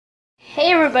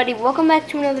Hey everybody, welcome back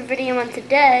to another video, and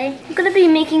today I'm going to be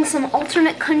making some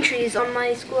alternate countries on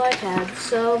my school iPad.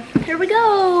 So here we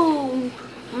go! I'm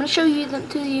going to show them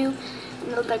to you,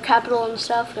 their capital and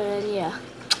stuff, and yeah.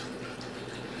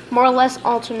 More or less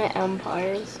alternate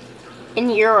empires in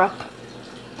Europe.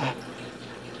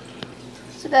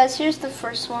 So guys, here's the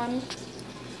first one.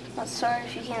 I'm sorry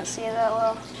if you can't see it that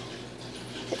well.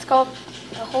 It's called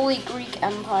the Holy Greek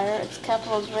Empire. Its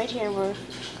capital is right here where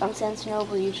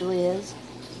Constantinople usually is.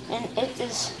 And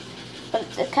but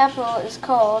the capital is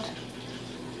called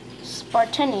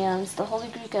Spartania. It's the Holy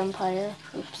Greek Empire.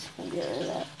 Oops, let me get rid of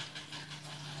that.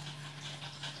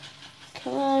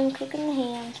 Come on, click on the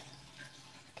hand.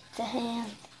 Get the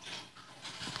hand.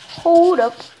 Hold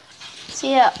up. So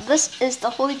yeah, this is the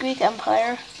Holy Greek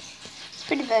Empire. It's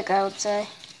pretty big, I would say.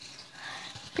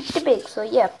 Pretty big, so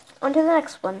yeah. On to the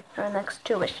next one, or the next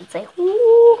two, I should say.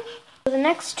 Woo! The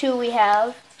next two we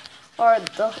have are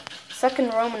the Second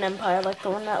Roman Empire, like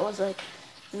the one that was like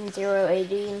in 0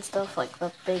 AD and stuff, like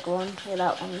the big one. Yeah,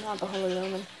 that one, not the Holy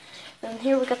Roman. And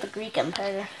here we got the Greek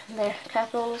Empire. Their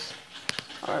capitals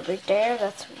are right there,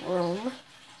 that's Rome,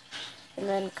 and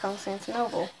then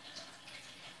Constantinople.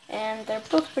 And they're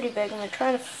both pretty big, and they're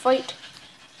trying to fight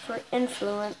for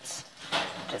influence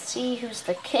to see who's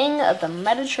the king of the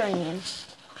Mediterranean.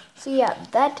 So yeah,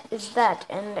 that is that,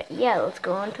 and yeah, let's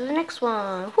go on to the next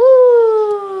one. Woo!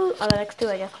 Oh, the next two,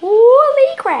 I guess.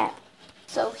 Holy crap!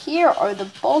 So here are the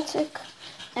Baltic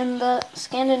and the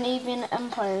Scandinavian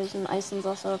empires, and Iceland's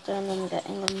also up there, and then we got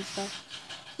England and stuff.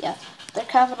 Yeah, their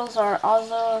capitals are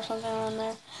Oslo or something around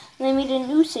there. And they made a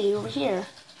new city over here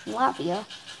in Latvia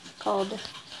called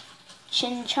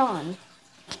Chinchon.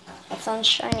 That sounds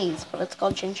Chinese, but it's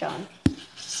called Chinchon.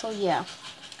 So yeah.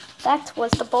 That was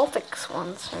the Baltics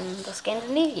ones and the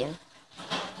Scandinavian.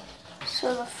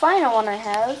 So the final one I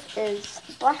have is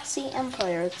the Black Sea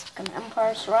Empire. It's like an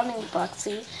empire surrounding the Black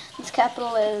Sea. Its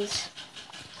capital is,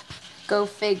 go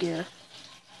figure,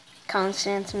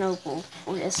 Constantinople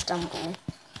or Istanbul.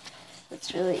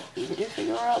 It's really easy to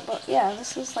figure out, but yeah,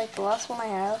 this is like the last one I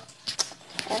have.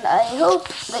 And I hope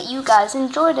that you guys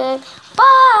enjoyed it.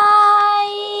 Bye!